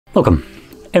Welcome!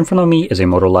 In front of me is a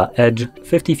Motorola Edge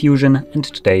 50 Fusion, and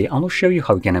today I will show you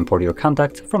how you can import your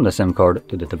contacts from the SIM card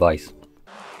to the device.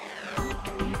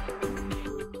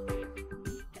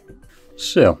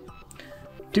 So,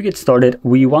 to get started,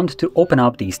 we want to open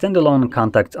up the Standalone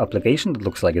Contacts application that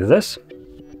looks like this,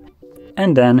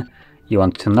 and then you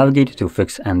want to navigate to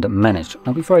Fix and Manage.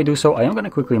 Now before I do so, I am going to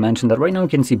quickly mention that right now you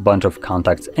can see a bunch of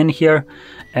contacts in here,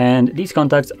 and these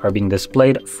contacts are being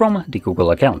displayed from the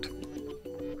Google account.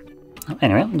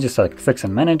 Anyway, just select Fix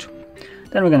and Manage.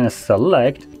 Then we're going to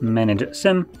select Manage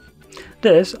SIM.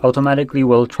 This automatically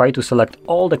will try to select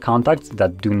all the contacts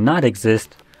that do not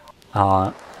exist,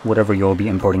 whatever you'll be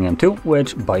importing them to,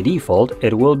 which by default,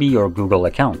 it will be your Google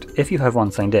account if you have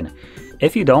one signed in.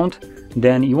 If you don't,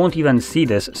 then you won't even see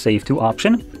this Save To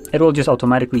option. It will just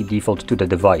automatically default to the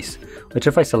device, which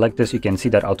if I select this, you can see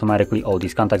that automatically all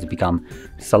these contacts become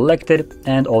selected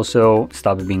and also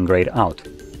stop being grayed out.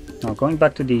 Now going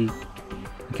back to the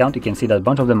account, you can see that a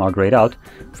bunch of them are grayed out.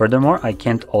 Furthermore, I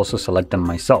can't also select them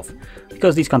myself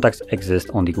because these contacts exist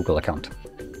on the Google account.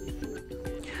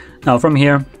 Now from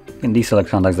here, you can deselect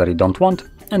contacts that you don't want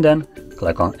and then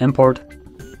click on Import.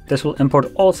 This will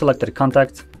import all selected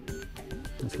contacts.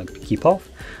 Select Keep Off.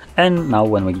 And now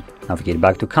when we navigate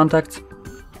back to Contacts,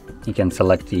 you can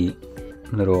select the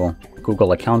little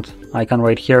Google account icon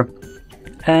right here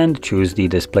and choose the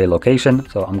display location.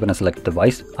 So I'm going to select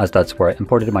device as that's where I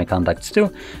imported my contacts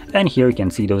to. And here you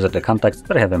can see those are the contacts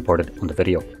that I have imported on the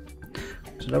video.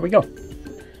 So there we go.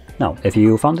 Now, if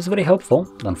you found this very helpful,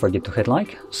 don't forget to hit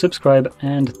like, subscribe,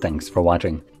 and thanks for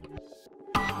watching.